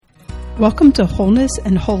Welcome to Wholeness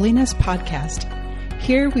and Holiness Podcast.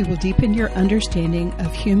 Here we will deepen your understanding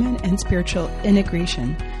of human and spiritual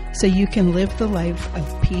integration so you can live the life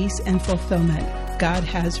of peace and fulfillment God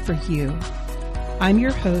has for you. I'm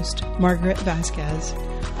your host, Margaret Vasquez.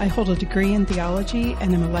 I hold a degree in theology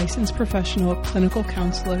and am a licensed professional clinical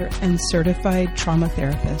counselor and certified trauma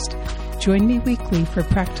therapist. Join me weekly for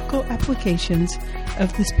practical applications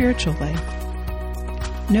of the spiritual life.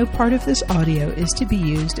 No part of this audio is to be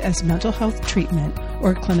used as mental health treatment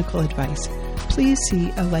or clinical advice. Please see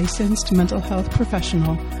a licensed mental health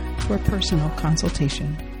professional for personal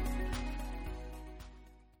consultation.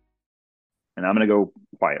 And I'm going to go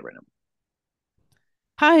quiet right now.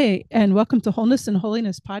 Hi, and welcome to Wholeness and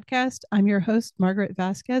Holiness Podcast. I'm your host, Margaret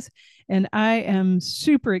Vasquez, and I am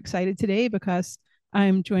super excited today because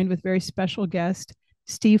I'm joined with very special guest,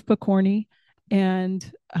 Steve Pokorny. And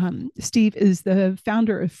Steve is the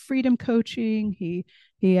founder of Freedom Coaching.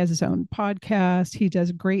 He has his own podcast. He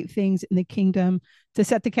does great things in the kingdom to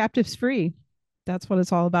set the captives free. That's what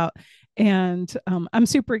it's all about. And I'm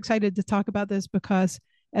super excited to talk about this because,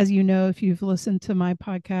 as you know, if you've listened to my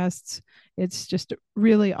podcasts, it's just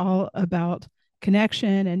really all about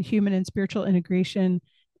connection and human and spiritual integration.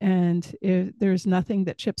 And there's nothing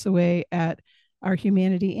that chips away at our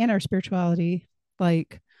humanity and our spirituality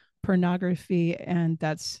like pornography, and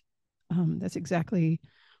that's exactly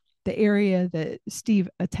the area that Steve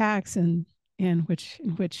attacks and in which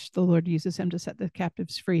the Lord uses him to set the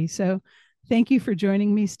captives free. So thank you for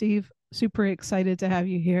joining me, Steve. Super excited to have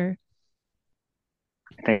you here.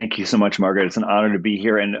 Thank you so much, Margaret. It's an honor to be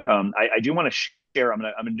here. And I do want to share, I'm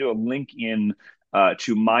gonna do a link in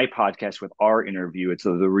to my podcast with our interview. It's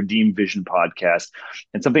the Redeemed Vision podcast.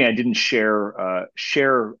 And something I didn't share, I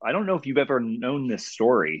don't know if you've ever known this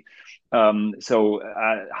story. So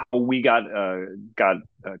how we got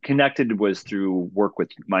connected was through work with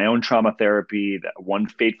my own trauma therapy. That one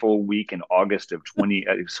fateful week in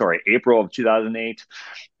April of 2008.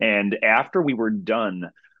 And after we were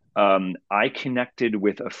done, I connected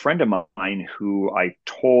with a friend of mine who I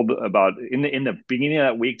told about in the beginning of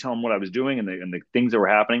that week, telling him what I was doing and the things that were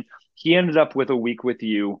happening. He ended up with a week with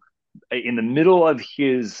you. In the middle of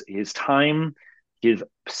his time, his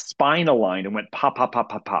spine aligned and went pop, pop, pop,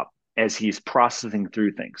 pop, pop as he's processing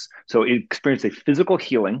through things. So he experienced a physical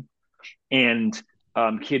healing, and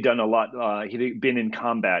he had done a lot. He'd been in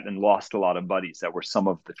combat and lost a lot of buddies. That were some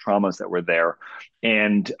of the traumas that were there.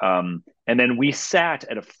 And then we sat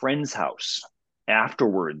at a friend's house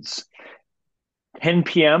afterwards. 10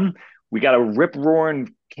 p.m., we got a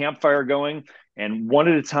rip-roaring campfire going. And one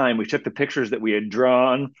at a time, we took the pictures that we had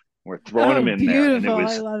drawn. We're throwing them in beautiful. there. And it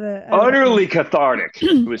was I love it. utterly cathartic.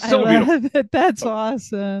 It was so beautiful. That's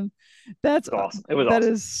awesome. That's awesome. It was that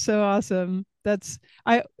awesome. Is so awesome.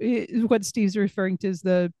 What Steve's referring to is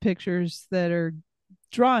the pictures that are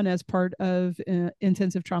drawn as part of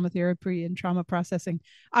intensive trauma therapy and trauma processing.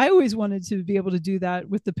 I always wanted to be able to do that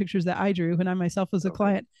with the pictures that I drew when I myself was a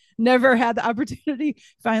client. Never had the opportunity.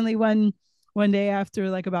 Finally, one day after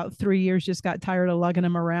like about 3 years, just got tired of lugging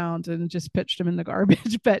them around and just pitched them in the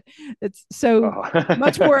garbage. But it's so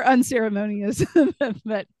much more unceremonious.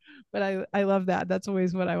 but I love that. That's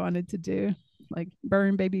always what I wanted to do. Like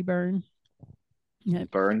burn, baby, burn. Yeah.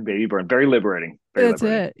 Burn, baby, burn. Very liberating. That's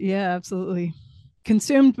it. Yeah, absolutely.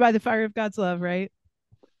 Consumed by the fire of God's love, right?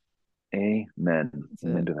 Amen.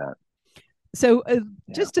 Amen to that. So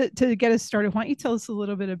just to get us started, why don't you tell us a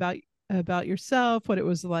little bit about yourself, what it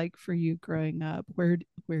was like for you growing up, where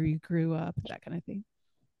you grew up, that kind of thing.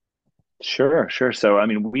 Sure. So, I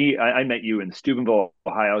mean, I met you in Steubenville,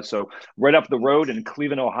 Ohio. So right up the road in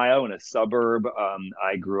Cleveland, Ohio, in a suburb.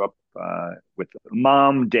 I grew up with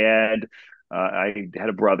mom, dad. I had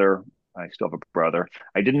a brother. I still have a brother.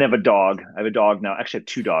 I didn't have a dog. I have a dog now. Actually, I have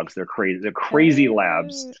two dogs. They're crazy. They're crazy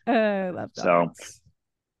labs. I love dogs.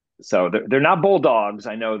 So they're not bulldogs.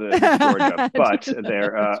 I know that in Georgia, but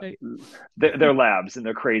they're labs and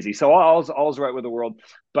they're crazy. So all's right with the world.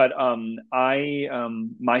 But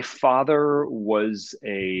my father was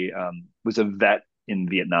a vet in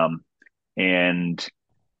Vietnam, and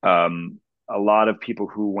a lot of people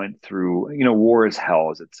who went through, war is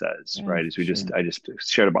hell, as it says, right? As I just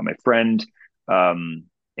shared about my friend,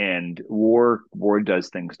 and war does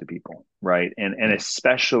things to people, right? And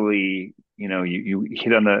especially, you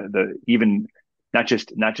hit on the even not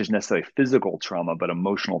just necessarily physical trauma, but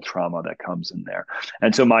emotional trauma that comes in there.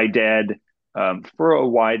 And so my dad, for a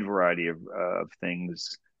wide variety of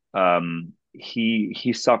things,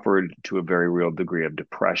 he suffered to a very real degree of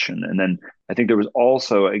depression. And then I think there was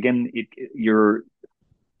also, again, you're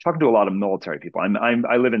talking to a lot of military people.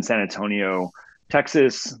 I live in San Antonio,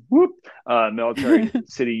 Texas, whoop, military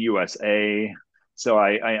city, USA. So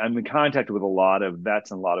I'm in contact with a lot of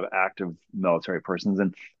vets and a lot of active military persons,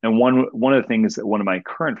 and one of the things that one of my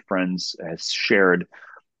current friends has shared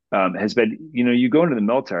has been, you go into the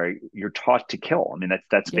military, you're taught to kill. I mean,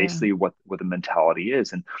 that's Yeah. basically what the mentality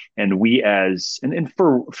is, and we as and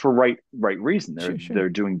for right reason, they're Sure, sure. they're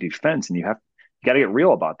doing defense, and you got to get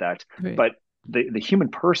real about that. Right. But the human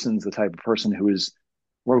person's the type of person who is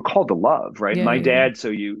we're called to love, right? Yeah, My yeah, yeah. dad, so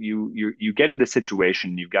you get the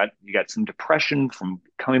situation, you got some depression from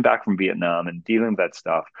coming back from Vietnam and dealing with that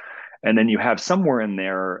stuff, and then you have somewhere in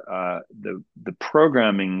there the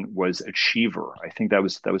programming was achiever. I think that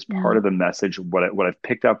was part Mm, of the message. What I've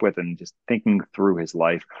picked up with and just thinking through his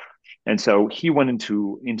life, and so he went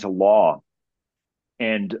into law.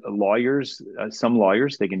 And lawyers, some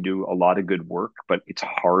lawyers, they can do a lot of good work, but it's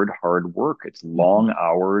hard work. It's long mhm.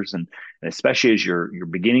 hours, and especially as you're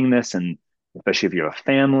beginning this, and especially if you have a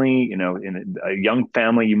family, in a young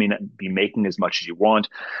family, you may not be making as much as you want.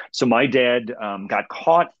 So my dad got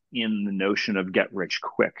caught in the notion of get rich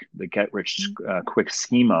quick, the get rich Mm, quick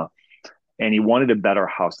schema, and he wanted a better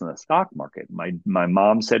house in the stock market. My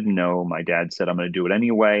mom said no. My dad said I'm going to do it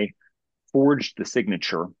anyway, forged the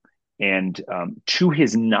signature, and to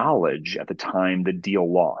his knowledge at the time, the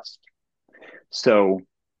deal lost. So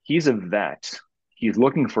he's a vet. He's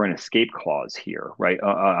looking for an escape clause here, right?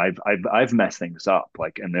 I've messed things up,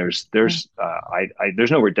 like, and yeah.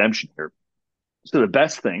 there's no redemption here. So the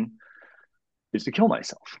best thing is to kill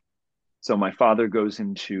myself. So my father goes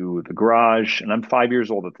into the garage, and I'm 5 years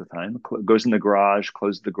old at the time. Goes in the garage,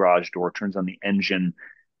 closes the garage door, turns on the engine.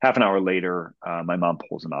 Half an hour later, my mom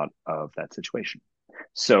pulls him out of that situation.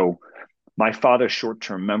 So my father's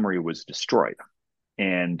short-term memory was destroyed,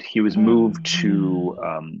 and he was Oh, moved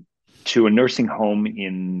man. to a nursing home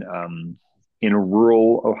in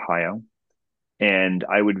rural Ohio, and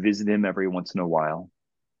I would visit him every once in a while.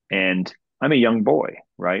 And I'm a young boy,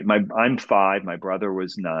 right? I'm 5, my brother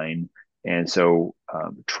was 9, and so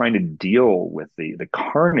trying to deal with the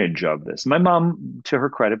carnage of this. My mom, to her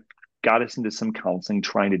credit, got us into some counseling,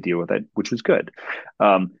 trying to deal with it, which was good,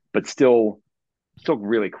 but still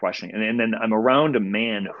really questioning. And then I'm around a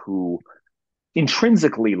man who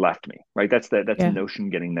intrinsically left me, right? That's a Yeah.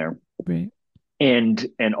 notion getting there, Right.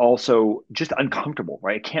 and also just uncomfortable,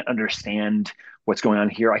 right? I can't understand what's going on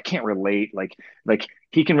here. I can't relate. Like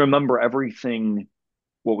he can remember everything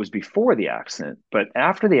what was before the accident, but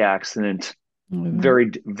after the accident, Oh,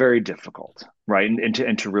 very difficult, right?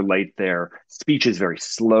 And to relate there, speech is very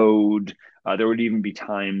slowed. There would even be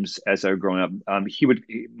times as I was growing up,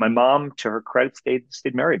 my mom, to her credit,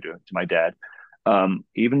 stayed married to my dad,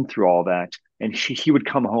 even through all that. And he would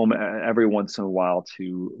come home every once in a while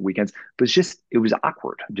to weekends, but it was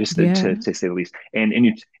awkward, just yeah. to say the least. And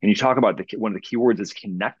you talk about one of the key words is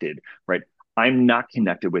connected, right? I'm not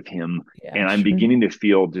connected with him, Yeah, and I'm sure. beginning to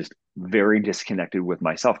feel just very disconnected with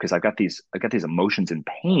myself because I got these emotions and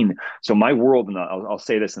pain. So my world, and I'll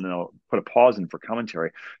say this and then I'll put a pause in for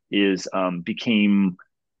commentary, is became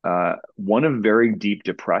one of very deep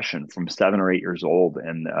depression from 7 or 8 years old,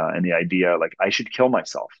 and the idea like I should kill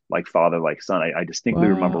myself, like father, like son. I distinctly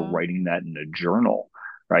remember Wow. writing that in a journal,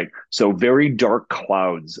 right? So very dark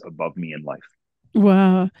clouds above me in life.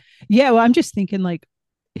 Wow. Yeah. Well, I'm just thinking like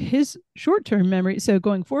his short term memory. So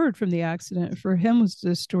going forward from the accident for him was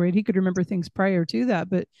destroyed. He could remember things prior to that.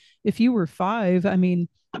 But if you were 5, I mean,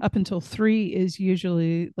 up until 3 is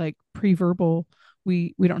usually like pre verbal.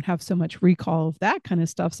 We don't have so much recall of that kind of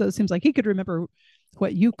stuff. So it seems like he could remember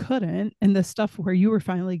what you couldn't, and the stuff where you were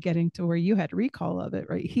finally getting to where you had recall of it,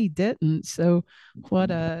 right? He didn't. So what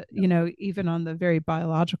a, even on the very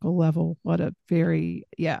biological level, what a very,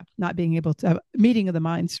 yeah, not being able to have a meeting of the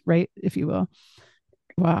minds, right, if you will.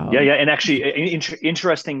 Yeah, Wow. yeah, and actually,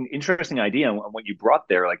 interesting idea on what you brought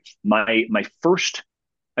there. Like my first,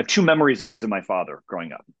 I have two memories of my father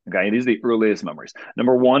growing up. Okay, these are the earliest memories.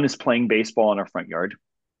 Number one is playing baseball in our front yard.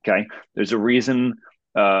 Okay, there's a reason.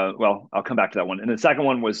 Well, I'll come back to that one. And the second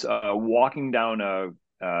one was walking down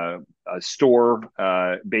a store,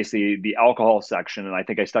 basically the alcohol section, and I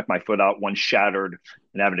think I stuck my foot out. One shattered,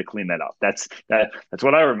 and having to clean that up. That's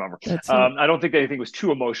what I remember. That's it. I don't think anything was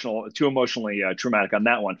too emotionally traumatic on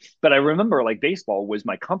that one. But I remember like baseball was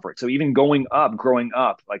my comfort. So even growing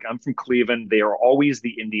up, like I'm from Cleveland, they are always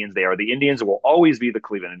the Indians. They are the Indians. Will always be the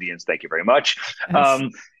Cleveland Indians. Thank you very much.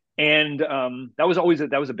 Yes. And that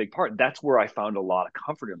was a big part. That's where I found a lot of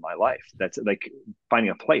comfort in my life. That's like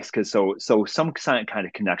finding a place because so some kind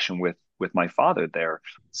of connection with my father there.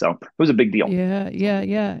 So it was a big deal. Yeah, yeah,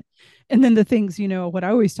 yeah. And then the things, what I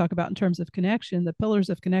always talk about in terms of connection, the pillars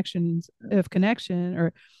of connection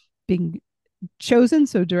or being chosen,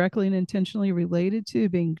 so directly and intentionally related to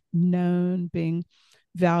being known, being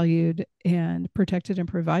valued and protected and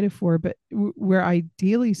provided for, but we're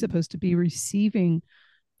ideally supposed to be receiving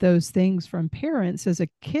those things from parents as a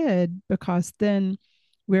kid, because then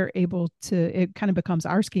we're able to, it kind of becomes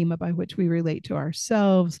our schema by which we relate to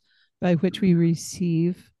ourselves, by which we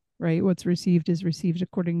receive, right? What's received is received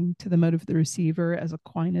according to the mode of the receiver, as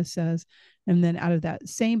Aquinas says. And then out of that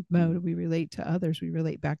same mode, we relate to others. We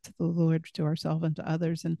relate back to the Lord, to ourselves, and to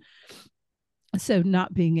others. And so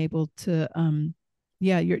not being able to,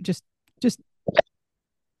 yeah, you're just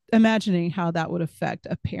imagining how that would affect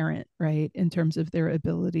a parent, right, in terms of their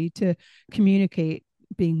ability to communicate,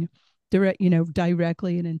 being direct,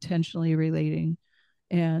 directly and intentionally relating,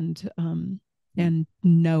 and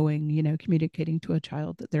knowing, communicating to a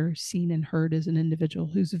child that they're seen and heard as an individual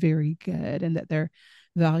who's very good, and that they're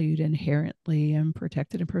valued inherently and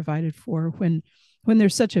protected and provided for, when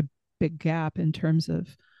there's such a big gap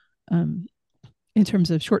um, in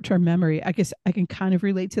terms of short-term memory. I guess I can kind of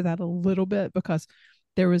relate to that a little bit, because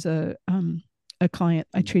there was a client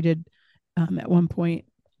I treated at one point,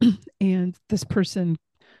 and this person,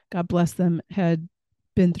 God bless them, had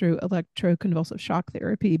been through electroconvulsive shock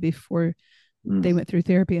therapy before they went through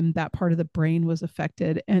therapy, and that part of the brain was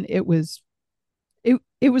affected, and it was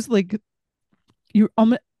like you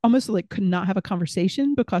almost like could not have a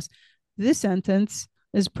conversation, because this sentence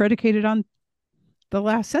is predicated on the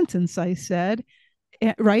last sentence I said,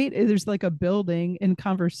 right? There's like a building in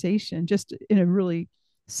conversation, just in a really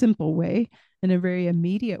simple way, in a very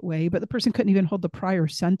immediate way, but the person couldn't even hold the prior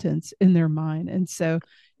sentence in their mind. And so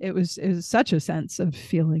it was such a sense of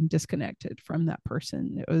feeling disconnected from that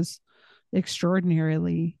person. It was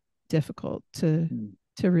extraordinarily difficult to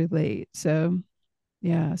relate. So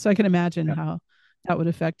yeah, so I can imagine Yeah. how that would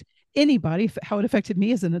affect anybody, how it affected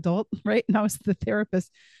me as an adult, right? And I was the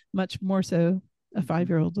therapist, much more so a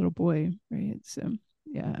 5-year-old little boy, right? So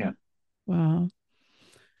yeah. Yeah. Wow.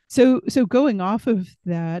 So going off of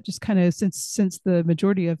that, just kind of, since the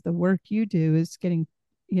majority of the work you do is getting,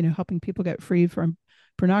 helping people get free from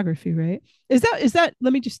pornography, right? Is that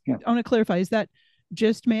let me just, Yeah. I want to clarify, is that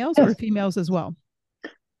just males or Yes. females as well?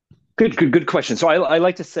 Good question. So I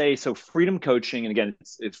like to say, so freedom coaching, and again,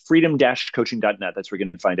 it's freedom-coaching.net. That's where you're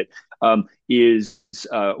going to find it. Is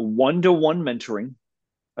one-to-one mentoring,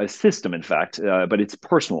 a system, in fact, but it's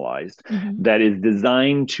personalized, Mm-hmm. that is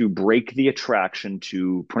designed to break the attraction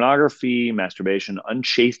to pornography, masturbation,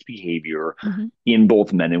 unchaste behavior Mm-hmm. in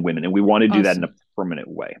both men and women. And we want to do that in a Awesome. permanent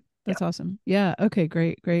way. Yeah. That's awesome. Yeah. Okay.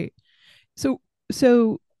 Great. So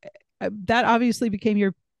that obviously became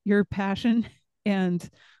your passion, and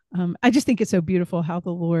I just think it's so beautiful how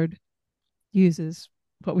the Lord uses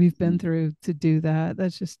what we've been through to do that.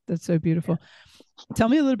 That's so Yeah. beautiful. Tell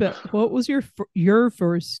me a little bit. What was your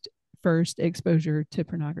first exposure to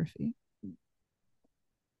pornography?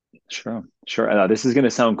 Sure. This is going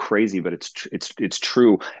to sound crazy, but it's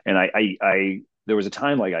true. And I there was a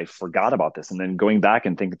time like I forgot about this, and then going back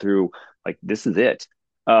and thinking through, like, this is it.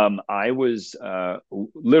 I was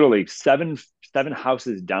literally seven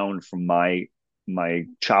houses down from my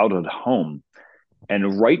childhood home,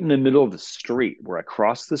 and right in the middle of the street, where I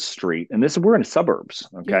crossed the street, and this we're in suburbs,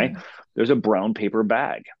 Yeah. okay? There's a brown paper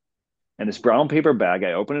bag, and this brown paper bag,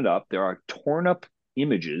 I open it up. There are torn up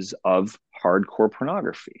images of hardcore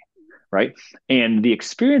pornography, right? And the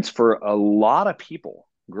experience for a lot of people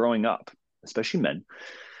growing up, especially men,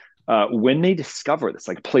 when they discover this,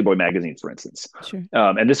 like Playboy magazine, for instance, Sure.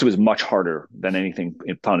 and this was much harder than anything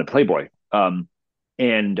found in Playboy, and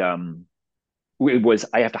it was,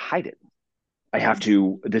 I have to hide it. I have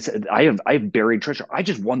to this. I have buried treasure. I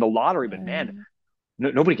just won the lottery, but man,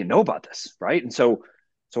 Right. nobody can know about this, right? And so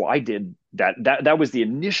I did that. That was the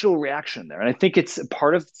initial reaction there, and I think it's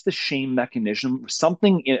part of the shame mechanism.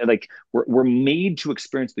 Something like we're made to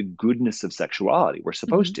experience the goodness of sexuality. We're Mm-hmm.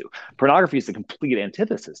 supposed to. Pornography is the complete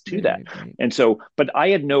antithesis to that. Right. And so, but I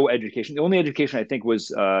had no education. The only education I think was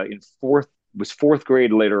in fourth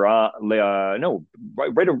grade later on. No,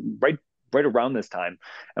 right around this time.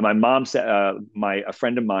 And my mom said, a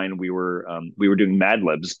friend of mine, we were doing Mad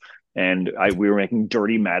Libs, and we were making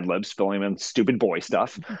dirty Mad Libs, filling them in stupid boy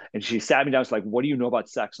stuff. And she sat me down. She's like, "What do you know about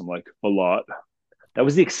sex?" I'm like, "A lot." That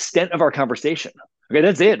was the extent of our conversation. Okay,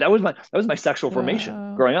 that's it. That was my sexual formation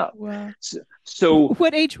Wow. growing up. Wow. So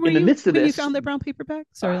What age were in the you midst of when you this, found the brown paperback?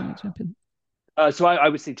 Sorry, let me jump in. so I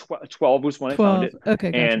would say 12 was when I found 12. it,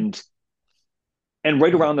 Okay, gotcha. and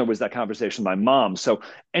right around there was that conversation with my mom. So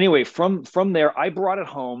anyway, from there, I brought it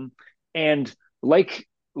home, and like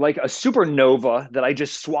a supernova that I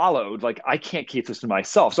just swallowed, like I can't keep this to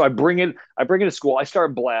myself. So I bring it to school. I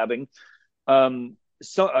start blabbing.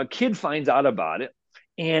 so a kid finds out about it,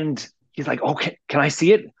 and he's like, "Oh, can I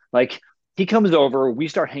see it?" Like he comes over, we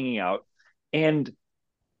start hanging out, and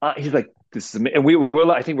he's like, "This is," and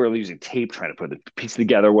I think we were using tape trying to put the piece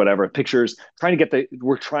together, whatever pictures,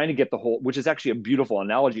 we're trying to get the whole, which is actually a beautiful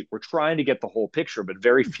analogy. We're trying to get the whole picture, but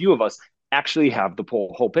very few of us actually have the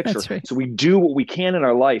whole picture. That's right. So we do what we can in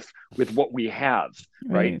our life with what we have,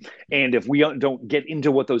 right? Right. And if we don't get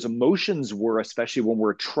into what those emotions were, especially when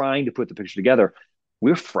we're trying to put the picture together,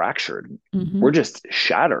 we're fractured. Mm-hmm. We're just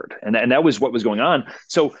shattered, and that was what was going on.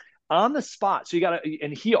 So on the spot. So you got to,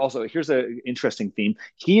 and he also, here's an interesting theme.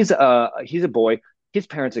 He's a boy. His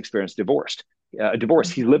parents experienced divorce.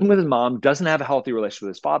 He's living with his mom, doesn't have a healthy relationship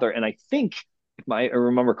with his father, and I think, if I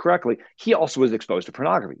remember correctly, he also was exposed to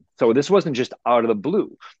pornography. So this wasn't just out of the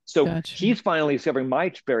blue. So Gotcha. he's finally discovering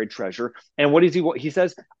my buried treasure. And what is he? He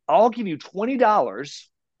says, "I'll give you $20."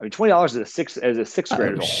 I mean, $20 as a sixth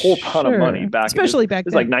grader Oh, is a whole ton of money sure. back. This Especially back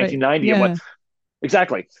is like then, right? 1990, and what Yeah.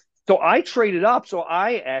 exactly. So I traded up. So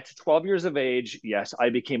at 12 years of age, yes, I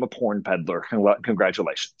became a porn peddler.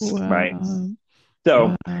 Congratulations, right? Wow.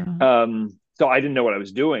 So, Wow. so I didn't know what I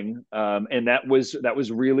was doing, and that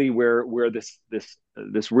was really where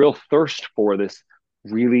this real thirst for this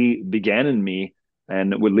really began in me,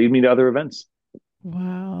 and it would lead me to other events.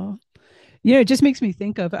 Wow. It just makes me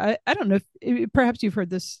think of I don't know if perhaps you've heard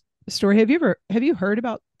this story. Have you heard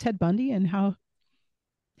about Ted Bundy and how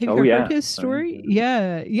have you Oh ever heard yeah, his story?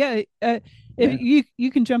 Yeah. Yeah. If yeah,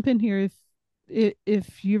 you can jump in here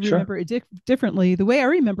if you sure. remember it differently. The way I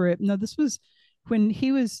remember it, no, this was when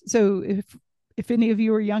he was so if any of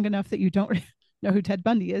you are young enough that you don't know who Ted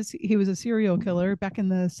Bundy is, he was a serial killer back in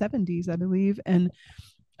the 70s, I believe,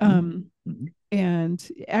 um Mm-hmm. and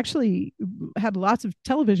actually had lots of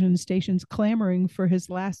television stations clamoring for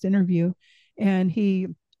his last interview. And he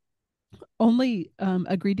only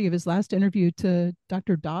agreed to give his last interview to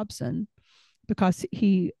Dr. Dobson because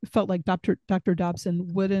he felt like Dr.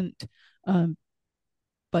 Dobson wouldn't um,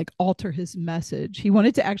 like alter his message. He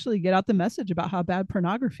wanted to actually get out the message about how bad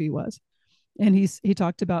pornography was. And he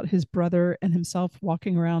talked about his brother and himself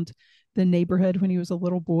walking around the neighborhood when he was a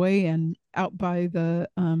little boy, and out by the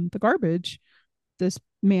garbage, this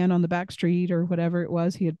man on the back street or whatever it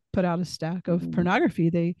was, he had put out a stack of pornography.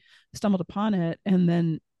 They stumbled upon it, and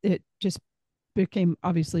then it just became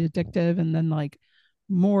obviously addictive, and then like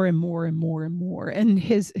more and more and more and more. And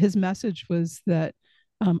his message was that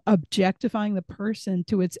objectifying the person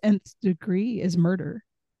to its nth degree is murder.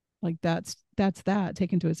 Like that's that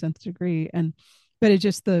taken to its nth degree. And but it's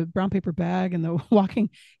just the brown paper bag and the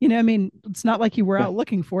walking, I mean, it's not like you were Yeah, out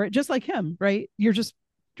looking for it, just like him, right? You're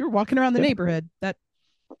walking around the yeah. neighborhood. That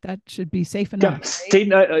should be safe Yeah, enough, right?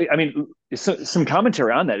 Satan. I mean, some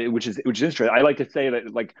commentary on that, which is interesting. I like to say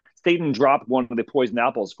that like Satan dropped one of the poison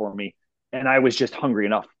apples for me, and I was just hungry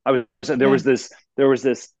enough. I was there Yeah. was this there was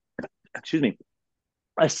this excuse me,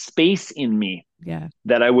 a space in me Yeah.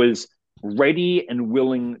 that I was ready and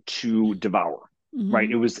willing to devour. Right.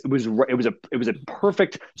 Mm-hmm. It was a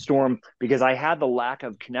perfect storm because I had the lack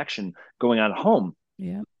of connection going on at home.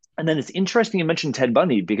 Yeah. And then it's interesting you mentioned Ted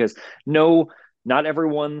Bundy because no, not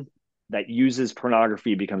everyone that uses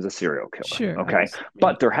pornography becomes a serial killer. Sure. Okay, Obviously. Yeah.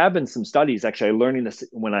 but there have been some studies. Actually, I learning this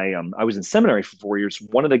when I was in seminary for 4 years.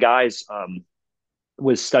 One of the guys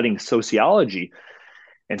was studying sociology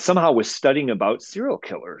and somehow was studying about serial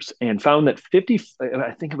killers and found that 50,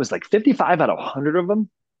 I think it was like 55 out of 100 of them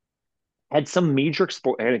had some major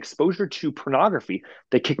exposure to pornography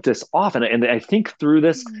that kicked us off. And I think through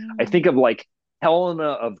this, I Mm, think of like Helena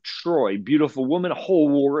of Troy, beautiful woman, a whole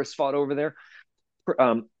war is fought over there.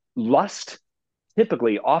 Lust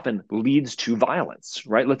typically often leads to violence,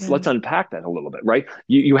 right? Let's yeah. unpack that a little bit, right?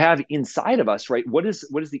 You have inside of us, right? What is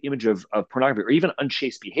the image of pornography or even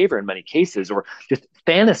unchaste behavior in many cases, or just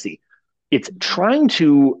fantasy? It's Mhm. trying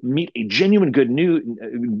to meet a genuine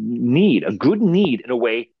need, a good need in a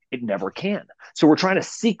way it never can. So we're trying to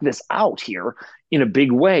seek this out here in a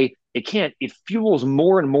big way. It can't. It fuels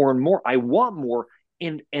more and more and more. I want more,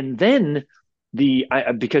 and then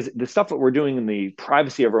because the stuff that we're doing in the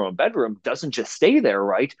privacy of our own bedroom doesn't just stay there,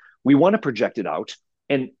 right? We want to project it out.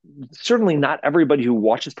 And certainly not everybody who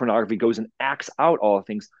watches pornography goes and acts out all the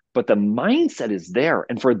things, but the mindset is there.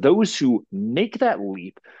 And for those who make that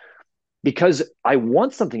leap, because I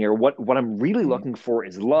want something here, what I'm really Right. looking for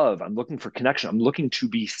is love. I'm looking for connection. I'm looking to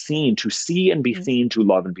be seen, to see and be Yeah. seen, to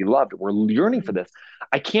love and be loved. We're yearning for Mhm. this.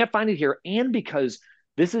 I can't find it here. And because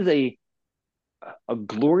this is a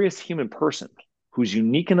glorious human person who's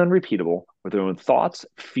unique and unrepeatable with their own thoughts,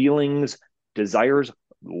 feelings, desires,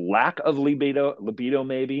 lack of libido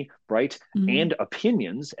maybe, right? Mm-hmm. And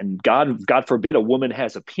opinions. And God forbid a woman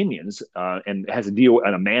has opinions and has to deal,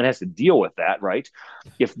 and a man has to deal with that, right?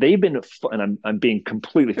 If they've been, and I'm being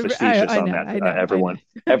completely facetious I on know, that, I know, I know.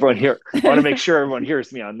 everyone here, I want to make sure everyone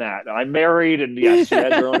hears me on that. I'm married, and yes, she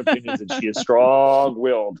has her own opinions, and she is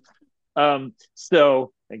strong-willed.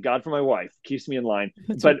 So thank God for my wife, keeps me in line.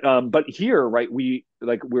 That's right. But here, right,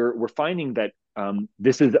 we're finding that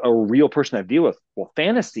this is a real person I deal with. Well,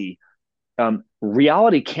 fantasy,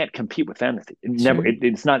 reality can't compete with fantasy. Sure.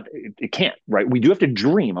 It's not, it can't, right? We do have to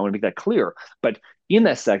dream. I want to make that clear. But in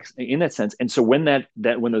that sense, and so when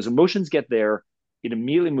those emotions get there, it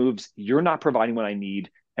immediately moves. You're not providing what I need,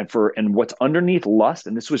 and what's underneath lust,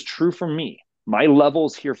 and this was true for me. My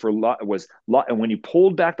levels here for was lot, and when you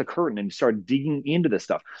pulled back the curtain and you started digging into this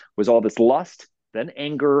stuff, was all this lust, then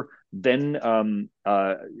anger, then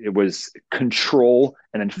it was control,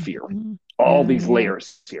 and then fear. Mm-hmm. All Yeah, these yeah.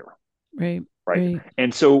 layers here, Right, right? right.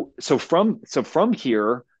 And so from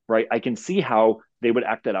here, right, I can see how they would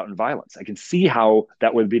act that out in violence. I can see how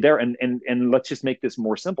that would be there. And let's just make this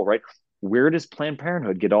more simple, right? Where does Planned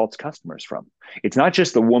Parenthood get all its customers from? It's not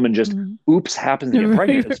just the woman just Mm-hmm. oops happens to get Right,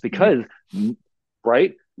 pregnant. It's right, because,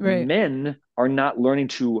 right, right. men are not learning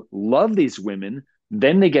to love these women.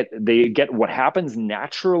 Then they get what happens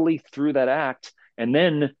naturally through that act, and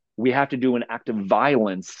then we have to do an act of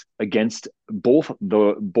violence against both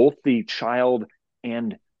the child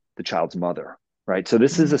and the child's mother, right? So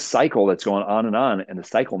this is Mm. a cycle that's going on, and the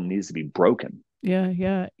cycle needs to be broken. Yeah,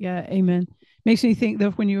 yeah, yeah. Amen. Makes me think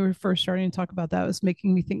that when you were first starting to talk about that, it was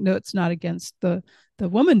making me think, no, it's not against the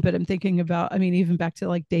woman, but I'm thinking about, I mean, even back to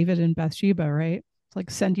like David and Bathsheba, right? It's like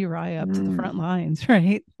send Uriah up to the front Mm, lines,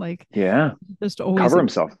 right? Like yeah, just always cover it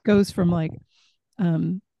himself. goes from like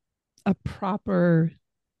um a proper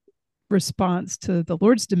response to the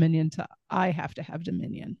Lord's dominion to I have to have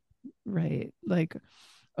dominion, right? Like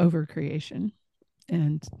over creation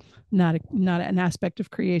and not an aspect of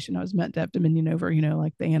creation I was meant to have dominion over,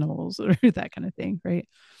 like the animals or that kind of thing, right?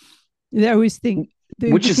 I always think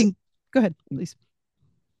Which we is can go ahead, please.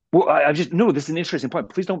 Well, I just no. This is an interesting point.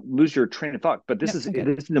 Please don't lose your train of thought. But this Yep, is I get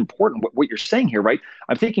it. this is important. What you're saying here, right?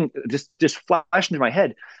 I'm thinking just flashed into my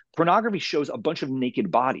head. Pornography shows a bunch of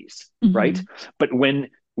naked bodies, right? Mm-hmm. But when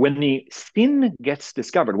the sin gets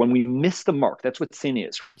discovered, when we miss the mark, that's what sin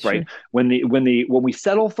is, right? Sure. When we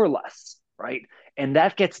settle for less, right? And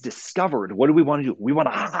that gets discovered, what do we want to do? We want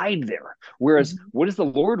to hide there. Whereas, Mm-hmm. what does the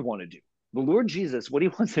Lord want to do? The Lord Jesus, what he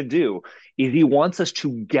wants to do is he wants us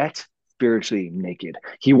to get spiritually naked.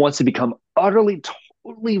 He wants to become utterly,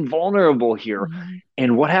 totally vulnerable here. Mm-hmm.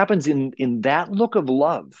 And what happens in that look of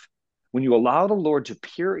love, when you allow the Lord to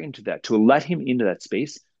peer into that, to let him into that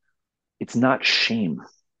space, it's not shame,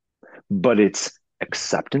 but it's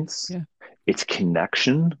acceptance, Yeah, it's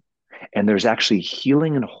connection, and there's actually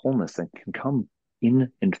healing and wholeness that can come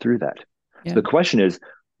in and through that. So yeah, the question is,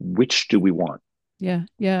 which do we want? yeah,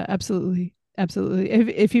 yeah, absolutely, absolutely.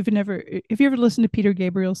 If you ever listened to Peter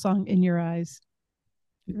Gabriel's song "In Your Eyes,"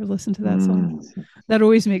 you ever listen to that song? Mm, That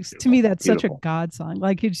always makes, to me, beautiful, that's such a beautiful. God song.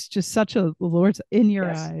 Like it's just such a Lord's in your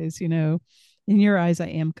Yes. eyes, in your eyes, I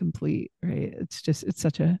am complete, right? It's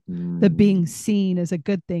such the being Mm, seen as a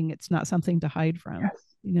good thing. It's not something to hide from,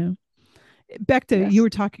 yes. you know? Back to, you Yes. were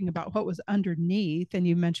talking about what was underneath and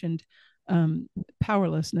you mentioned um,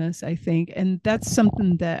 powerlessness, I think. And that's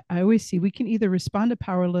something that I always see. We can either respond to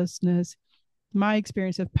powerlessness, my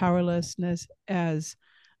experience of powerlessness as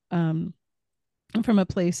um, from a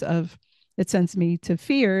place of it sends me to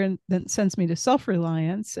fear and then sends me to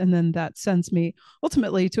self-reliance and then that sends me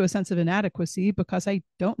ultimately to a sense of inadequacy because I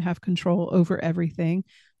don't have control over everything.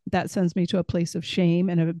 That sends me to a place of shame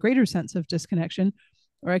and a greater sense of disconnection.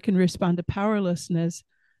 Or I can respond to powerlessness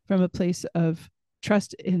from a place of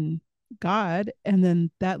trust in God, and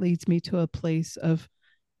then that leads me to a place of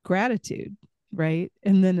gratitude, right?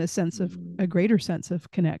 And then a Mm, greater sense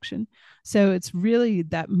of connection. So it's really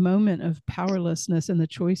that moment of powerlessness and the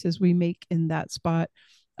choices we make in that spot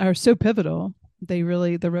are so pivotal. The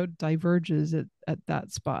road diverges at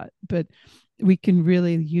that spot, but we can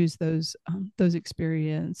really use those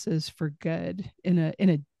experiences for good in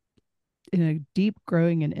a deep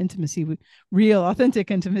growing and intimacy, real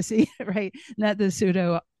authentic intimacy, right? Not the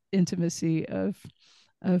pseudo intimacy of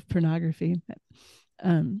pornography.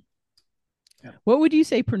 Um, yeah. what would you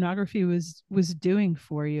say pornography was doing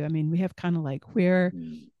for you? I mean, we have kind of like where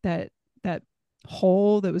Mm, that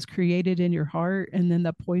hole that was created in your heart, and then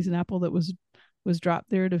the poison apple that was dropped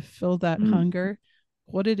there to fill that mm, hunger.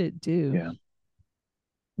 What did it do? yeah.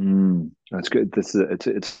 That's good. This is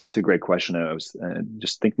it's a great question. I was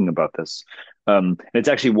just thinking about this. And it's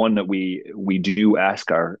actually one that we do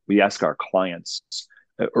ask our clients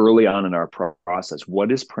early on in our process.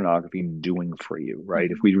 What is pornography doing for you, right?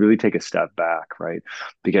 If Mm-hmm. we really take a step back, right?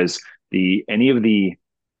 Because the any of the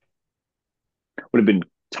would have been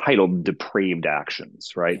titled depraved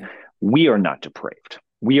actions, right? Yeah. We are not depraved.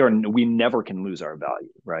 We never can lose our value,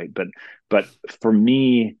 right? But for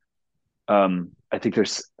me, I think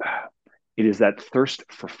it is that thirst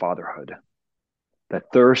for fatherhood, that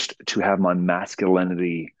thirst to have my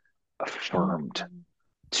masculinity affirmed, Mm-hmm.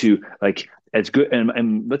 to like as good.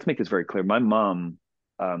 And let's make this very clear. My mom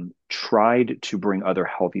tried to bring other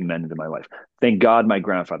healthy men into my life. Thank God my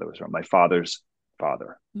grandfather was around, my father's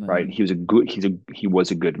father. Right, Wow. he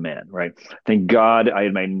was a good man. Right, thank God I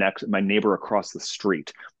had my neighbor across the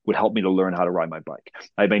street would help me to learn how to ride my bike.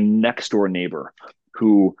 I had my next door neighbor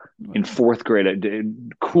who in Wow. fourth grade, a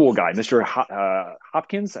cool guy, Mr.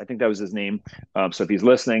 Hopkins, I think that was his name. So if he's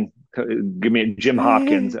listening, give me Jim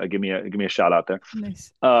Hopkins, give me a shout out there.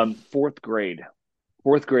 Nice. Fourth grade,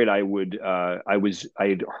 I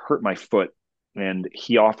had hurt my foot, and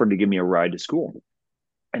he offered to give me a ride to school.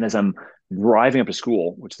 And as I'm driving up to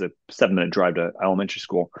school, which is a 7 minute drive to elementary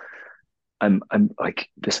school, I'm like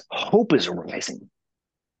this hope is rising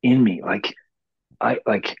in me. Like I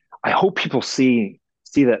hope people see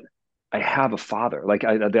that I have a father. Like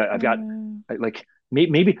I've got like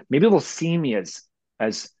maybe they'll see me as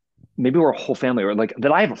maybe we're a whole family, or like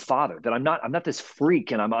that I have a father, that I'm not this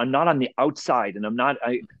freak, and I'm not on the outside, and I'm not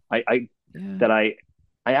I Yeah. that I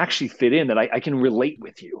actually fit in, that I can relate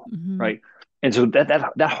with you, Mm-hmm. right? And so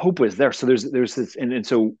that hope was there. So there's this, and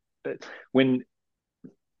so uh,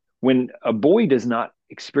 when a boy does not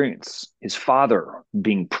experience his father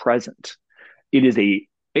being present, it is a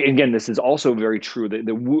again, this is also very true.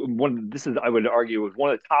 The one this is, I would argue, is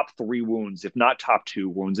one of the top three wounds, if not top two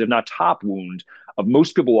wounds, if not top wound of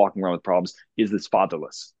most people walking around with problems, is this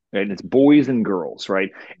fatherless. Right? And it's boys and girls,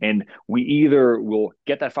 right? And we either will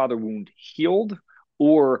get that father wound healed,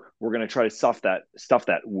 or we're going to try to stuff that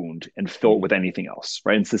wound and fill it Mm-hmm. with anything else,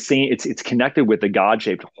 right? It's the same. It's connected with the God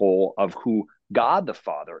shaped whole of who God the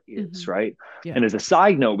Father Mm-hmm. is, right? Yeah. And as a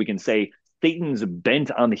side note, we can say Satan's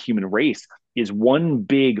bent on the human race is one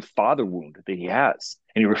big father wound that he has,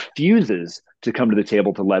 and he refuses to come to the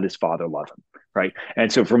table to let his father love him, right?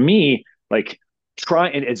 And so for me, like try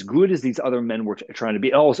and as good as these other men were trying to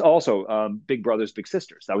be, also big brothers, big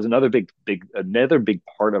sisters, that was another big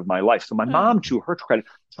part of my life. So my Oh, mom, to her credit,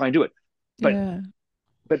 try and do it, but yeah.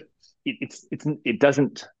 but it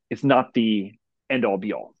doesn't, it's not the end all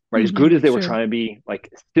be all, right? As Mm-hmm. good as they were Sure. trying to be, like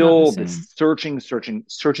Not the still same. this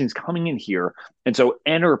searching is coming in here. And so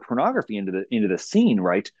enter pornography into the scene,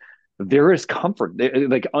 right? There is comfort,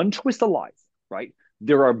 like untwist the lies, right?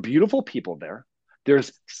 There are beautiful people there.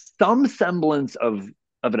 There's some semblance of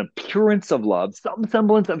an appearance of love, some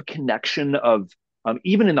semblance of connection of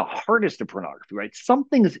even in the hardest of pornography, right?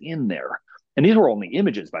 Something's in there. And these were only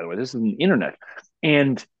images, by the way. This is the internet.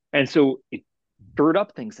 And so it stirred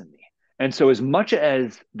up things in me. And so as much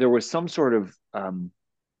as there was some sort of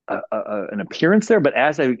an appearance there, but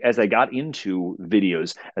as I got into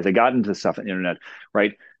videos, as I got into the stuff on the internet,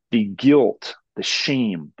 right, the guilt, the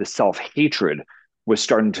shame, the self hatred was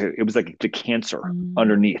starting to. It was like the cancer Mm-hmm.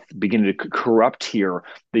 underneath, beginning to corrupt here.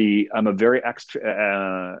 I'm a very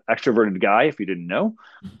extroverted guy, if you didn't know,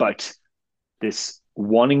 but this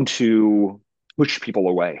wanting to push people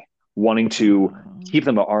away, wanting to Oh, keep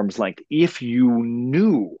them at arm's length. If you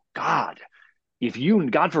knew God, if you,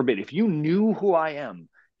 God forbid, if you knew who I am,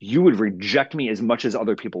 you would reject me as much as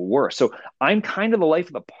other people were. So I'm kind of the life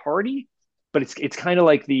of the party, but it's kind of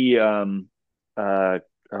like the uh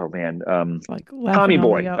oh man, it's like laughing Tommy on the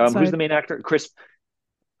Boy. Who's the outside. main actor? Chris,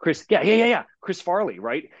 yeah. Chris Farley,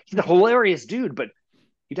 right? He's a hilarious dude, but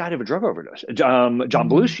he died of a drug overdose. John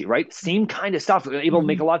Mm-hmm. Belushi, right? Same kind of stuff. Able to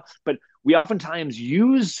make Mm-hmm. a lot, but we oftentimes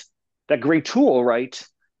use that great tool, right?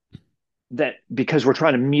 That because we're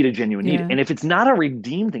trying to meet a genuine need. Yeah. And if it's not a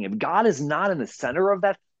redeemed thing, if God is not in the center of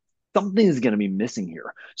that, something is going to be missing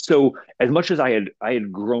here. So as much as I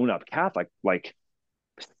had grown up Catholic, like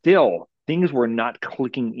still things were not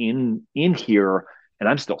clicking in here, and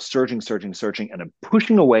I'm still searching, and I'm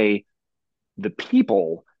pushing away the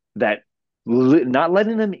people that not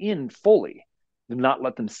letting them in fully, not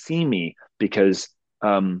let them see me because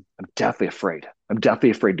I'm deathly afraid. I'm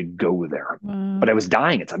deathly afraid to go there. But Wow. I was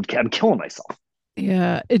dying. I'm killing myself.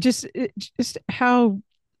 Yeah. It just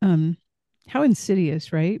um how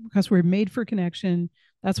insidious, right? Because we're made for connection.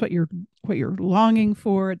 That's what you're longing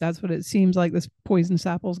for. That's what it seems like this poisonous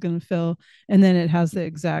apple is going to fill. And then it has the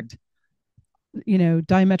exact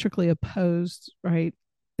diametrically opposed, right,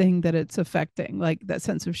 thing that it's affecting, like that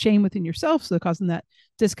sense of shame within yourself. So causing that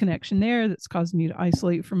disconnection there, that's causing you to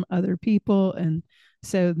isolate from other people. And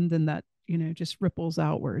so then that, just ripples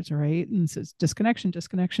outwards, right? And so it's disconnection,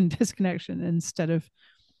 disconnection, disconnection instead of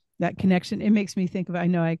that connection. It makes me think of, I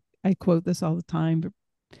know I quote this all the time,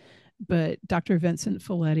 but Dr. Vincent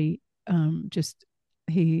Folletti, just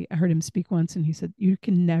I heard him speak once, and he said, you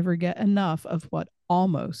can never get enough of what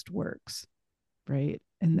almost works, right?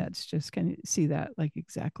 And that's just kind of see that like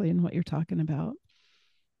exactly in what you're talking about.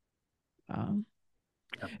 Um,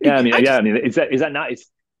 Yeah, I mean, I yeah, just I mean, is that not? It's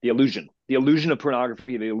the illusion of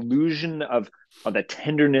pornography, the illusion of the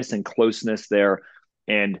tenderness and closeness there,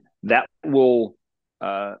 and that will.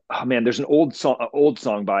 Oh man, there's an old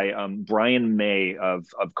song by Brian May of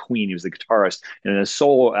Queen. He was the guitarist, and in a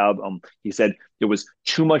solo album, he said it was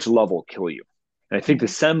too much love will kill you. And I think the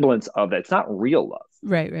semblance of that, it's not real love,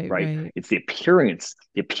 right, right, right? right. It's the appearance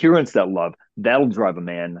that love that'll drive a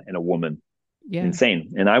man and a woman Yeah,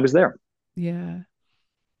 insane. And I was there. yeah.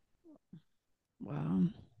 Wow.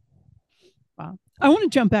 Wow. I want to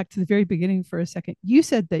jump back to the very beginning for a second. You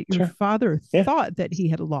said that your Sure. father Yeah. thought that he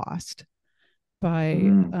had lost by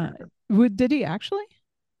Mm. did he actually?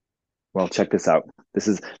 Well, check this out. This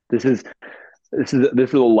is this is this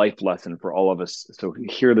is a life lesson for all of us. So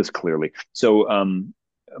hear this clearly. So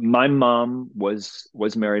my mom was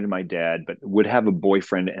married to my dad, but would have a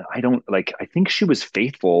boyfriend, and I don't like. I think she was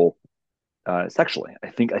faithful sexually. I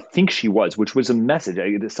think she was, which was a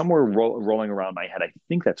message somewhere rolling around my head. I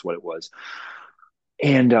think that's what it was.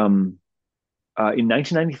 And in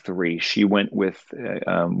 1993, she went with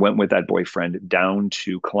that boyfriend down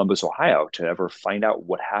to Columbus, Ohio, to ever find out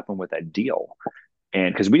what happened with that deal.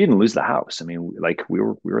 And because we didn't lose the house, I mean, like we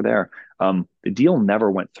were there. The deal never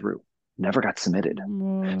went through, never got submitted.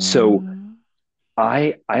 So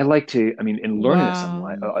I like to, I mean, in learning this,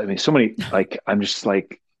 Wow. I mean, so many like I'm just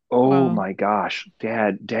like, oh Wow. my gosh,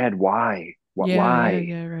 Dad, why, Yeah, yeah, why,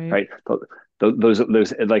 yeah, right. right? Those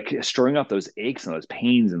like stirring up those aches and those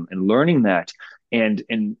pains and learning that, and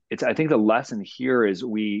it's I think the lesson here is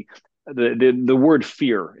the word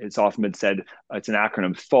fear, it's often been said, it's an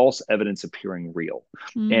acronym, false evidence appearing real,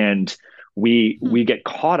 Mm. and we Hmm. we get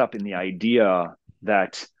caught up in the idea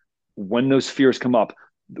that when those fears come up,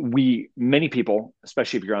 many people,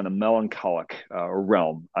 especially if you're on the melancholic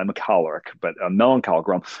realm, I'm a choleric, but a melancholic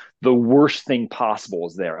realm, the worst thing possible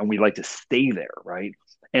is there, and we like to stay there, right?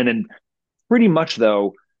 And then pretty much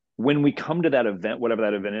though, when we come to that event, whatever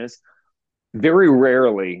that event is, very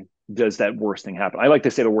rarely does that worst thing happen. I like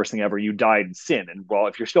to say the worst thing ever, you died in sin. And well,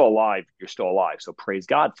 if you're still alive, you're still alive. So praise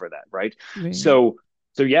God for that, right? Right. So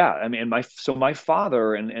yeah, I mean, my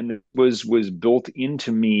father and it was built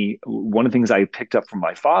into me. One of the things I picked up from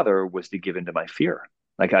my father was to give into my fear.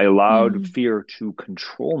 Like I allowed Mm. fear to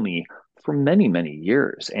control me for many, many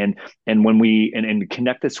years. And when and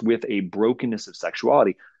connect this with a brokenness of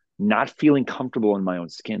sexuality, not feeling comfortable in my own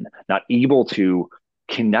skin, not able to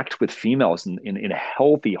connect with females in a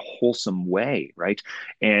healthy, wholesome way, right?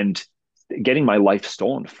 And getting my life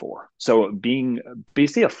stolen for. So being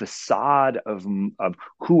basically a facade of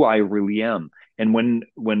who I really am. And when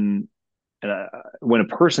a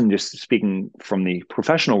person, just speaking from the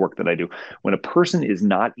professional work that I do, when a person is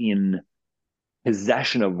not in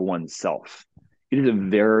possession of oneself, it is a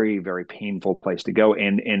very, very painful place to go.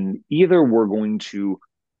 And either we're going to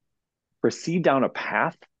proceed down a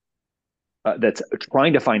path that's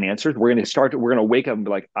trying to find answers. We're going to wake up and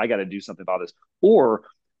be like, I got to do something about this. Or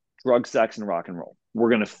drug, sex, and rock and roll. We're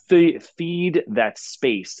going to feed that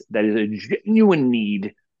space that is a genuine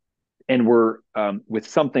need. And we're with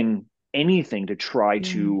something, anything to try Yeah.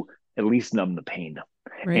 to at least numb the pain.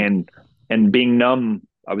 Right. And, and being numb,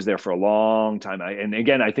 I was there for a long time. And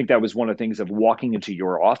again, I think that was one of the things of walking into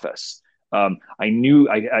your office. I knew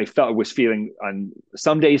I felt was feeling on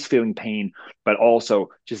some days feeling pain, but also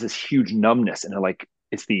just this huge numbness. And like,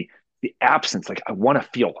 it's the absence. Like I want to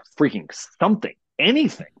feel freaking something,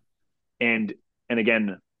 anything. And, and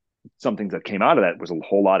again, some things that came out of that was a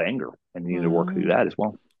whole lot of anger and needed to work through Wow. that as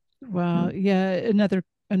well. Wow. Mm. Yeah.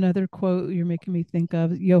 Another quote you're making me think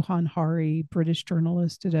of, Johan Hari, British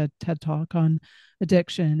journalist, did a TED talk on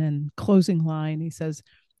addiction, and closing line, he says,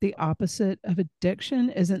 the opposite of addiction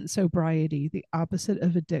isn't sobriety. The opposite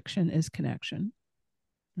of addiction is connection.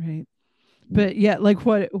 Right. But yeah, like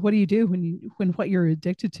what do you do when what you're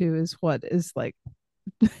addicted to is what is like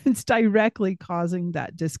it's directly causing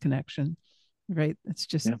that disconnection, right? It's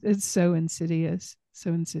just Yeah. it's so insidious,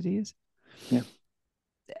 so insidious. Yeah.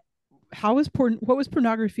 What was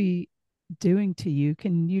pornography doing to you?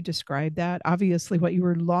 Can you describe that? Obviously what you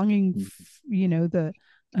were longing the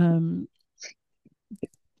um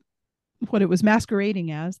what it was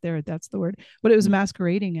masquerading as, that's the word, what it was Mm.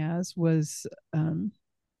 masquerading as was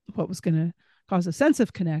what was going to cause a sense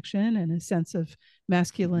of connection and a sense of Mhm.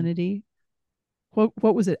 masculinity.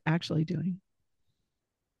 What was it actually doing?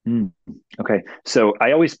 Mm. Okay, so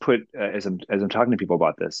I always put as I'm talking to people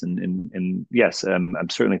about this, and yes, I'm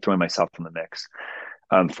certainly throwing myself in the mix.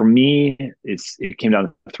 For me, it came down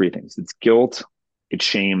to three things: it's guilt, it's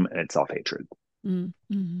shame, and it's self-hatred.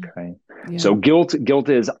 Mm-hmm. Okay, Yeah. so guilt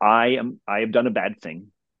is I have done a bad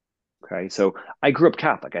thing. Okay, so I grew up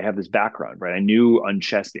Catholic. I have this background, right? I knew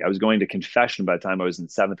unchastity. I was going to confession by the time I was in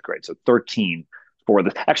seventh grade, so 13 for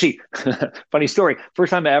the actually funny story. First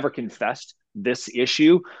time I ever confessed this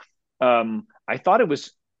issue, I thought it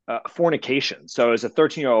was fornication. So as a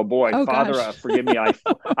 13-year-old boy, Oh Father, gosh. forgive me, I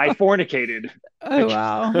fornicated. Oh Which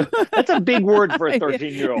wow. that's a big word for a Yeah,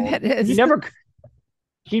 13-year-old. that He is. never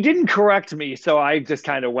he didn't correct me, so I just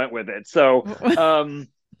kind of went with it. So um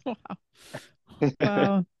Wow.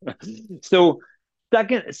 Wow. so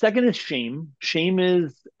second is shame. Shame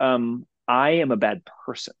is I am a bad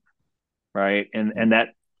person, right? Yeah. And that,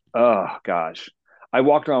 oh gosh, I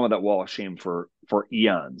walked around with that wall of shame for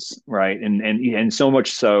eons, right? And so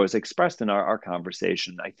much so is expressed in our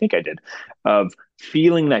conversation. I think I did, of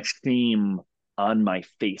feeling that shame on my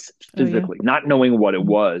face Oh yeah. physically, not knowing what it Mhm.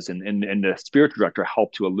 was, and the spiritual director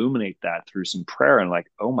helped to illuminate that through some prayer, and like,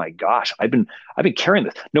 oh my gosh, I've been carrying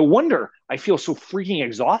this. No wonder I feel so freaking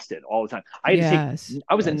exhausted all the time. I had to take. Yes.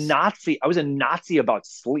 I was a Yes. Nazi. I was a Nazi about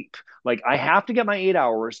sleep. Like I have to get my 8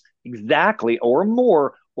 hours exactly or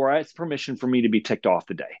more, or it's permission for me to be ticked off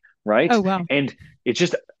the day, right? Oh wow. And it's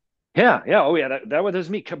just, yeah, yeah, oh yeah, that was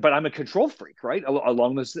me. But I'm a control freak, right?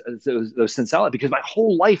 Along those sensibilities, because my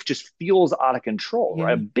whole life just feels out of control,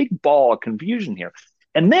 right? A Yeah. big ball of confusion here,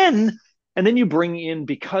 and then. And then you bring in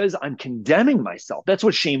because I'm condemning myself. That's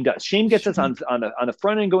what shame does. Shame gets us Sure. on the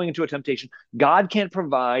front end going into a temptation. God can't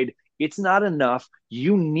provide. It's not enough.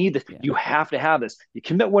 You need this. Yeah. You have to have this. You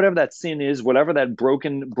commit whatever that sin is, whatever that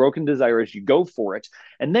broken desire is. You go for it,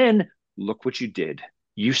 and then look what you did.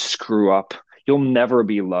 You screw up. You'll never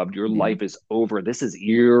be loved. Your Yeah. life is over. This is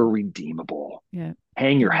irredeemable. Yeah.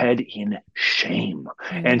 Hang your Yeah. head in shame.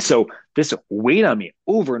 Yeah. And so this weighed on me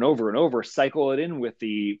over and over and over. Cycle it in with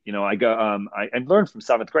I go, I learned from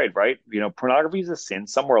seventh grade, right? Pornography is a sin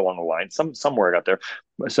somewhere along the line. Somewhere I got there.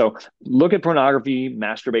 So look at pornography,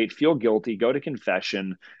 masturbate, feel guilty, go to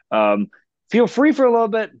confession, um, feel free for a little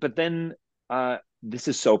bit, but then this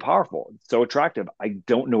is so powerful, so attractive. I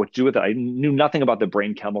don't know what to do with it. I knew nothing about the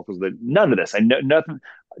brain chemicals. None of this. I know nothing.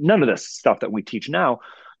 None of this stuff that we teach now,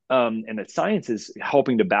 and that science is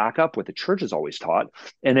helping to back up what the church has always taught.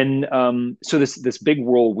 And then, so this big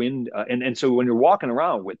whirlwind, and so when you're walking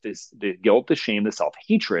around with the guilt, the shame, the self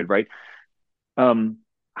hatred, right? Um,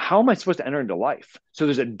 how am I supposed to enter into life?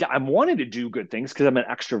 So I'm wanting to do good things because I'm an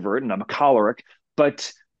extrovert and I'm a choleric,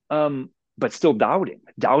 but um, but still doubting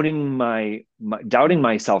doubting Yeah.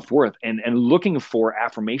 my self worth, and looking for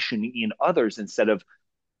affirmation in others instead of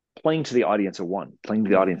playing to the audience of one, playing to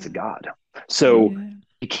the audience of Yeah. God. So Yeah. it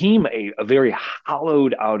became a very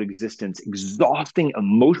hollowed out existence, exhausting,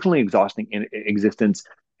 emotionally exhausting existence,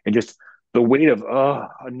 and just the weight of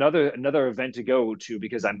another event to go to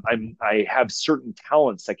because I have certain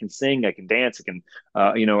talents. I can sing, I can dance, I can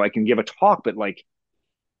I can give a talk, but like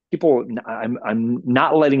people, I'm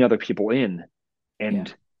not letting other people in, Yeah.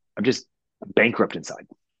 and I'm just bankrupt inside.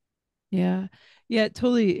 Yeah. Yeah.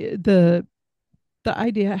 Totally. The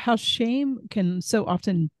idea how shame can so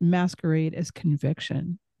often masquerade as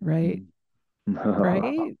conviction, right?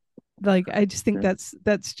 Right. Like I just think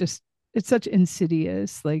that's just it's such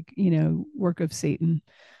insidious, like, work of Satan.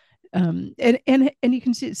 And you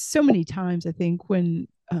can see it so many times, I think, when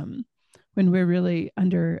we're really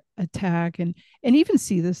under attack, and even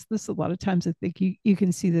see this a lot of times. I think you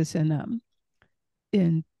can see this in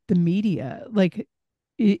the media. Like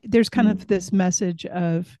there's kind of this message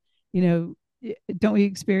of, you don't we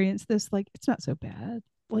experience this? Like, it's not so bad.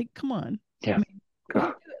 Like, come on. I Yeah. mean, go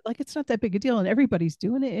ahead and do it. Like, it's not that big a deal, and everybody's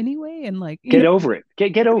doing it anyway. And like, Get over it.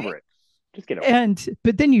 Get right? over it. Just get over it. And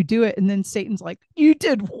but then you do it, and then Satan's like, "You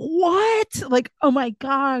did what?" Like, "Oh my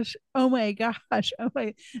gosh, oh my gosh, oh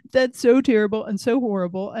my, that's so terrible and so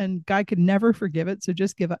horrible, and God could never forgive it, so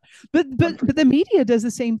just give up." But the Unforgivable. media does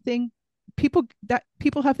the same thing. People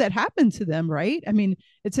have that happen to them, right? I mean,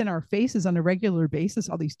 it's in our faces on a regular basis,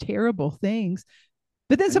 all these terrible things.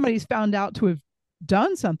 But then Right? somebody's found out to have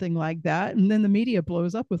done something like that, and then the media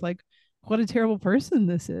blows up with like, "What a terrible person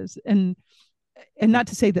this is." And not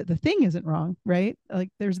to say that the thing isn't wrong, right? Like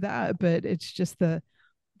there's that, but it's just the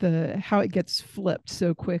how it gets flipped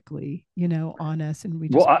so quickly, on us, and we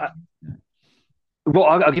Well, just buy into Well,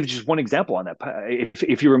 I'll give you just one example on that.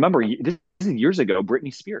 If you remember, this is years ago,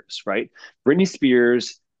 Britney Spears, right? Britney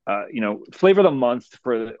Spears, flavor of the month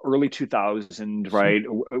for the early 2000, Sure. right?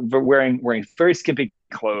 Wearing very skimpy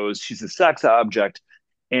clothes. She's a sex object.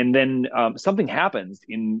 And then something happens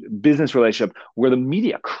in business relationship where the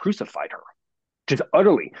media crucified her, just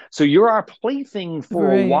utterly. So you're our plaything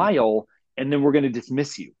for a Right. while, and then we're going to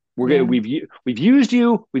dismiss you. Yeah. We've used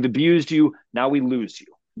you, we've abused you. Now we lose you,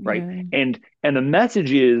 right? Yeah. And the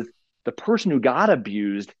message is the person who got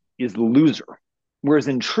abused is the loser, whereas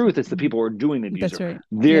in truth, it's the Mhm. people who are doing the That's abuser.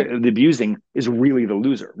 right. Yep. The abusing is really the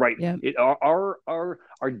loser, right? Yep.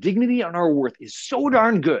 Our dignity and our worth is so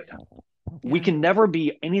darn good. We Yeah. can never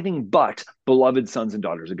be anything but beloved sons and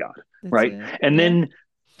daughters of God, That's right? it. And Yeah. then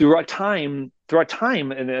throughout time,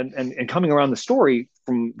 and coming around the story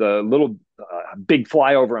from the little big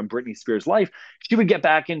flyover on Britney Spears' life, she would get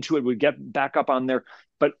back into it, would get back up on there.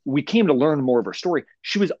 But we came to learn more of her story.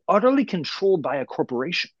 She was utterly controlled by a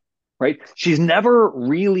corporation, right? She's never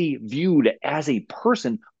really viewed as a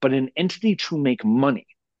person, but an entity to make money.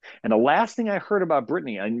 And the last thing I heard about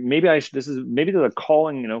Brittany, and maybe I should, this is maybe the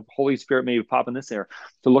calling, Holy Spirit maybe pop in this there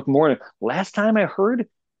to look more. Last time I heard,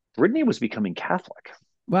 Brittany was becoming Catholic.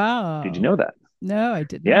 Did you Wow. know that? No, I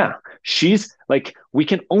did not. Yeah, she's like we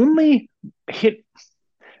can only hit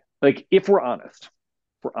like if we're honest,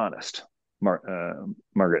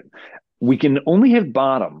 Margaret, we can only hit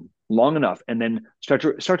bottom long enough, and then start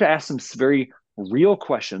to ask some very real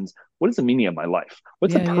questions. What is the meaning of my life?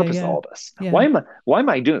 What's the Yeah. Yeah. purpose of Yeah. all of this? Yeah. Why am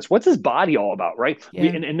I doing this? What's this body all about? Right? Yeah.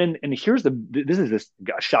 And here's this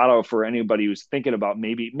shout out for anybody who's thinking about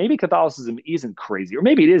maybe Catholicism isn't crazy, or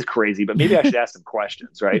maybe it is crazy, but maybe I should ask some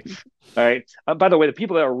questions, right? All right. By the way, the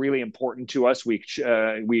people that are really important to us, we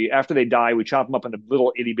after they die, we chop them up into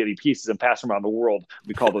little itty bitty pieces and pass them around the world.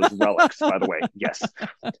 We call those relics. By the way, yes,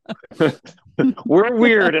 we're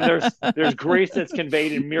weird, and there's grace that's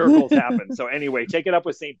conveyed and miracles happen. So anyway, take it up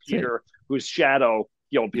with Saint That's right. Peter, whose shadow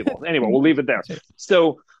healed people. Anyway, we'll leave it there. That's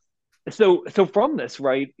right. So from this,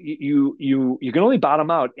 right, you can only bottom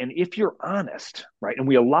out, and if you're honest, right, and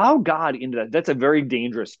we allow God into that, that's a very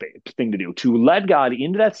dangerous thing to do. To let God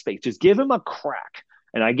into that space, just give him a crack.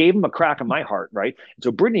 And I gave him a crack in my heart, right? And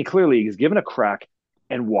so Brittany clearly is given a crack,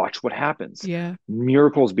 and watch what happens. Yeah.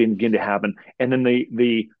 Miracles begin to happen, and then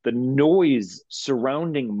the noise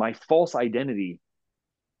surrounding my false identity,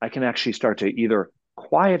 I can actually start to either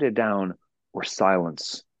quiet it down or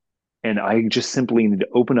silence, and I just simply need to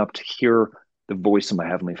open up to hear the voice of my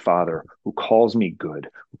Heavenly Father who calls me good,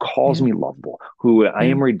 who calls Yeah. me lovable, who I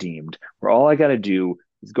Yeah. am redeemed, where all I got to do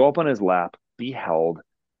is go up on his lap, be held,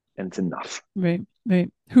 and it's enough. Right.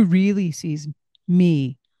 Right. Who really sees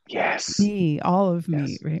me, Yes. me, all of me.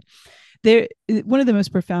 Yes. Right. There, one of the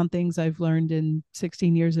most profound things I've learned in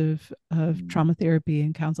 16 years of Mm. trauma therapy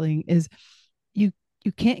and counseling is you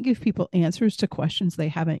you can't give people answers to questions they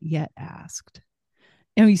haven't yet asked.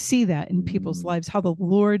 And we see that in people's Mm. lives, how the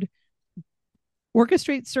Lord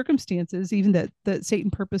orchestrates circumstances, even that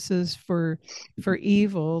Satan purposes for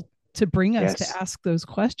evil, to bring us to Yes. ask those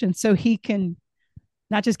questions so he can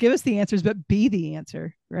not just give us the answers, but be the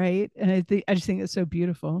answer. Right. And I just think it's so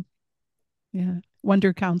beautiful. Yeah.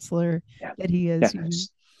 Wonder counselor Yeah. that he Yeah. is. You know.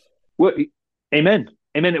 Well, amen.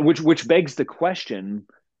 Amen. Which begs the question,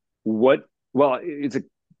 what, well, it's a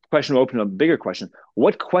question to open a bigger question.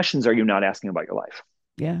 What questions are you not asking about your life?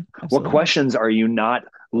 Yeah, What absolutely. questions are you not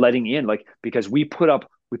letting in? Like, because we put up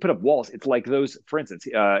walls. It's like those, for instance,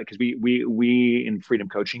 because we in freedom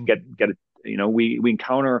coaching get we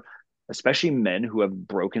encounter especially men who have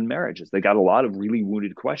broken marriages. They got a lot of really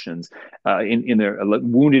wounded questions in their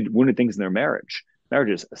wounded things in their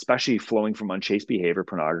marriages, especially flowing from unchaste behavior,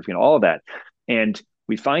 pornography, and all of that. And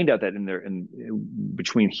we find out that in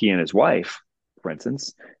between he and his wife, for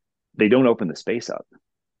instance, they don't open the space up.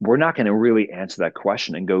 We're not going to really answer that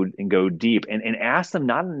question and go deep and ask them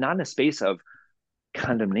not in a space of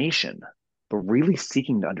condemnation, but really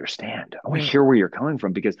seeking to understand. I want to Right. hear where you're coming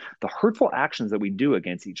from, because the hurtful actions that we do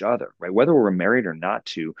against each other, right, whether we're married or not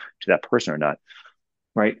to that person or not,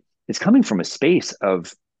 right, it's coming from a space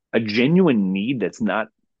of a genuine need that's not,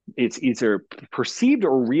 it's either perceived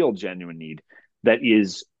or real genuine need that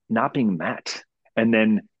is not being met. And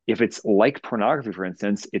then if it's like pornography, for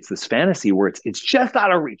instance, it's this fantasy where it's just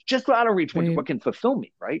out of reach. Right. What can fulfill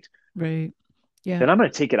me, right? Right. Yeah. Then I'm going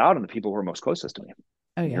to take it out on the people who are most closest to me.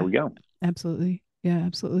 Oh And here yeah. we go. Absolutely. Yeah,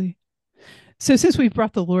 absolutely. So since we've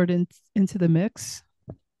brought the Lord into the mix,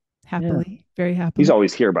 Yeah, happily, very he's happily.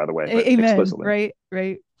 always here, by the way, but Amen. explicitly. Right.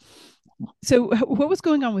 Right. So what was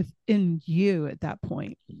going on within you at that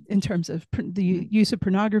point in terms of the use of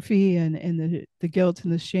pornography and the guilt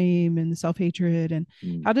and the shame and the self-hatred? And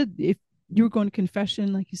how did, if you were going to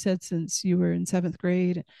confession, like you said, since you were in seventh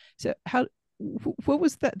grade, so what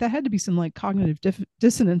was that? That had to be some like cognitive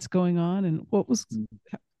dissonance going on. And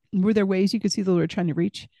were there ways you could see the Lord trying to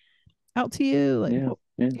reach out to you? Like,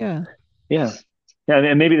 yeah.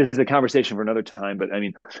 And maybe this is a conversation for another time, but I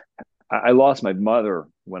mean, I lost my mother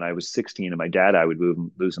when I was 16, and my dad, I would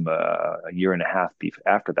lose him a year and a half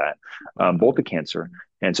after that, both to cancer.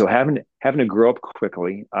 And so having to grow up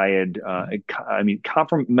quickly, I had,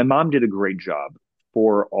 my mom did a great job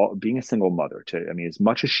for being a single mother as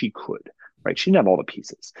much as she could, right? She didn't have all the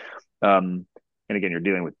pieces. And again, you're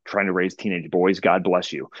dealing with trying to raise teenage boys. God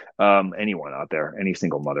bless you. Anyone out there, any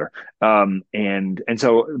single mother. And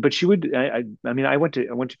so, but she would, I went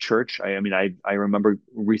to church. I remember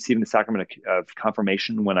receiving the sacrament of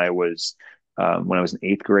confirmation when I was in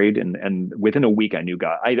eighth grade. And within a week, I knew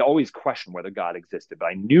God. I'd always questioned whether God existed, but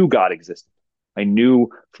I knew God existed. I knew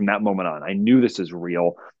from that moment on, I knew this is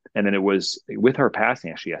real. And then it was with her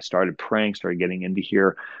passing, actually, I started praying, started getting into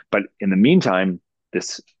here. But in the meantime,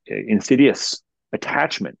 this insidious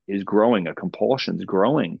attachment is growing, a compulsion is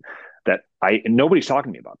growing that nobody's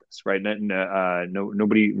talking to me about this, right?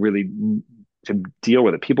 Nobody really to deal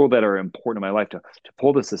with it. People that are important in my life to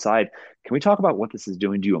pull this aside. Can we talk about what this is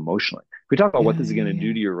doing to you emotionally? Can we talk about what this is going to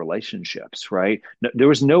do to your relationships, right? There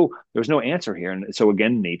was no answer here. And so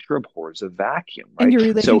again, nature abhors a vacuum, right? And your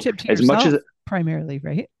relationship to yourself, much as primarily,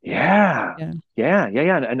 right? Yeah. And I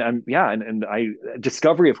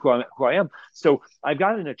discovery of who I am. So I've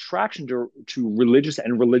got an attraction to religious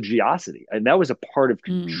and religiosity, and that was a part of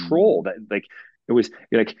control. That like it was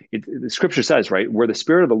like the scripture says, right, where the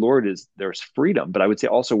Spirit of the Lord is, there's freedom. But I would say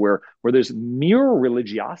also where there's mere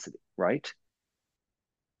religiosity, right?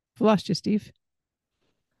 I've lost you, Steve.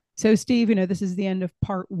 So, Steve, this is the end of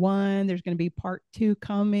part 1. There's going to be part 2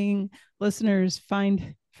 coming. Listeners,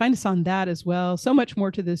 find us on that as well. So much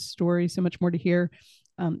more to this story, so much more to hear.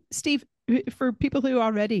 Steve, for people who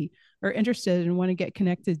already are interested and want to get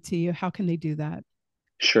connected to you, how can they do that?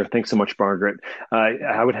 Sure. Thanks so much, Margaret.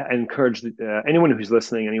 I would encourage anyone who's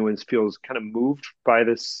listening, anyone who feels kind of moved by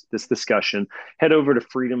this discussion, head over to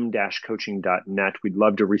freedom-coaching.net. We'd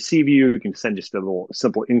love to receive you. You can send just a little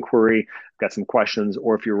simple inquiry. I've got some questions,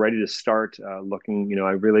 or if you're ready to start looking,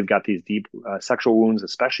 I really have got these deep sexual wounds,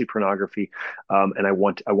 especially pornography, and I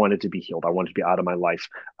want it to be healed. I want it to be out of my life.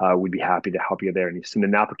 We'd be happy to help you there. And you send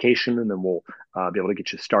an application, and then we'll be able to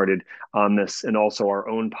get you started on this. And also our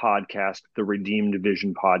own podcast, the Redeemed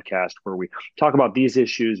Vision podcast, where we talk about these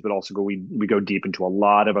issues, but also we go deep into a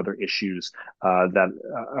lot of other issues that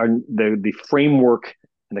are the framework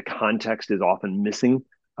and the context is often missing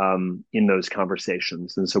in those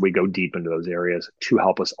conversations. And so we go deep into those areas to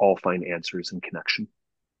help us all find answers and connection.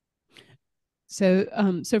 So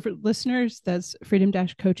for listeners, that's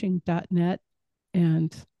freedom-coaching.net,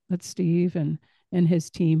 and that's Steve and his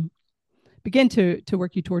team begin to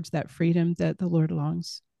work you towards that freedom that the Lord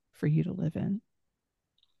longs for you to live in.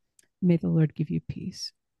 May the Lord give you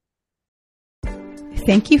peace.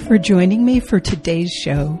 Thank you for joining me for today's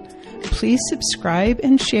show. Please subscribe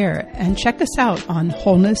and share, and check us out on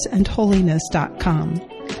wholenessandholiness.com.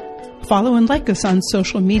 Follow and like us on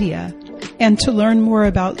social media. And to learn more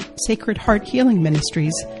about Sacred Heart Healing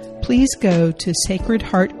Ministries, please go to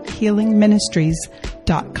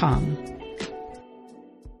sacredhearthealingministries.com.